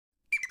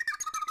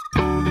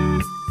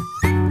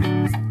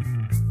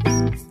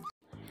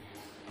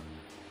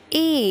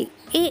A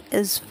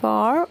is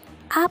for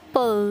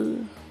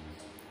apple.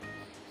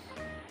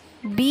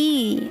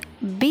 B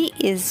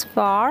is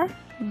for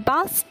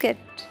basket.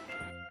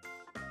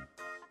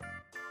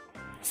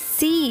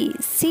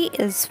 C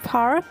is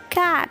for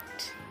cat.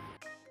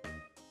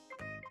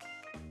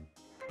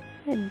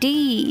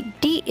 D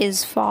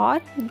is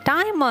for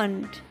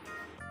diamond.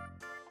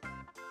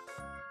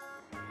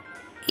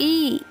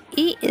 E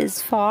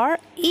is for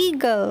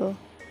eagle.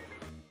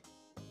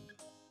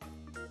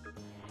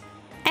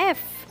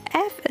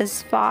 F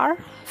is for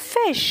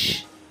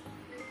fish.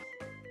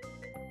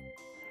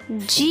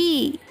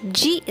 G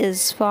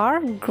is for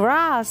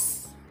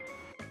grass.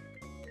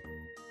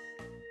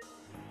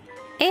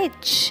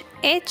 H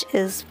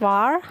is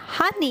for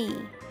honey.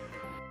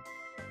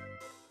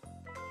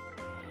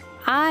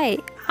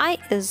 I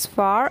is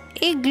for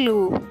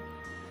igloo.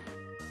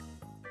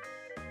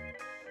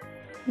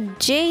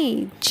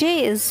 J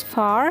is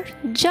for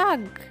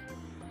jug.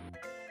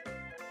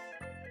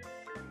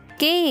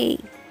 K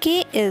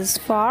is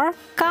for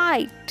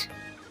kite.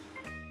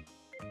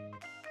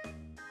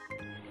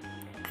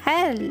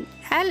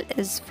 L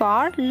is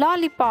for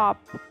lollipop.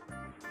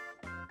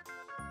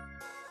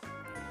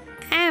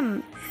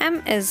 M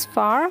is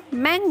for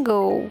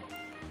mango.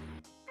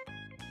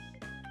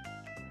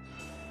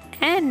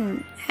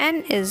 N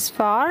is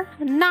for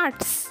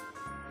nuts.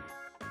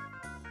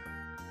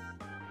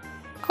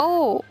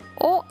 O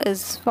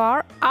is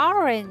for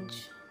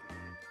orange.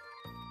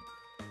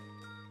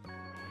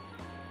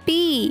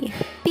 P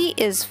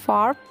is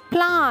for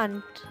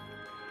plant.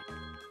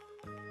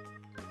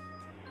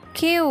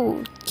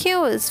 Q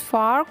is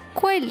for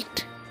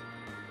quilt.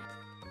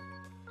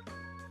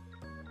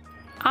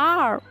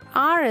 R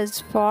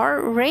is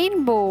for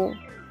rainbow.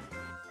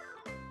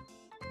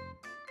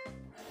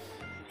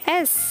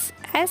 S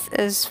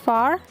is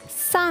for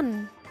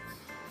sun.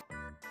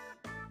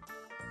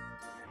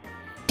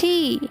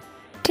 T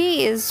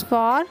is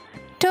for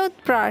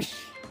toothbrush.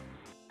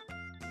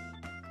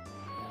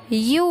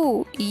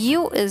 U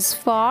is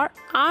for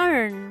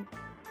urn.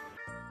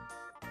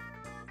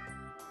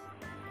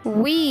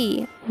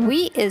 V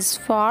is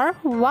for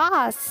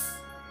vase.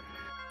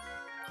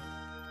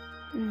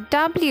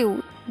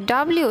 W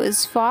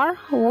is for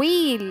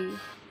wheel.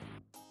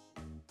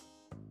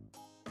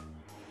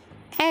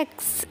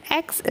 X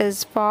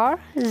is for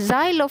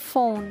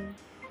xylophone.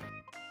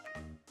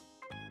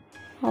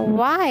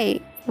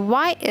 Y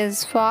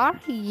is for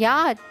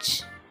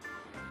yacht.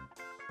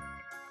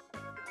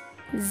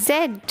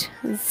 Z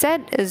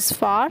is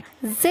for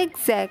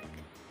zigzag.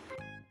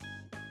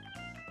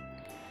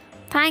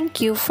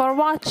 Thank you for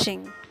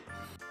watching.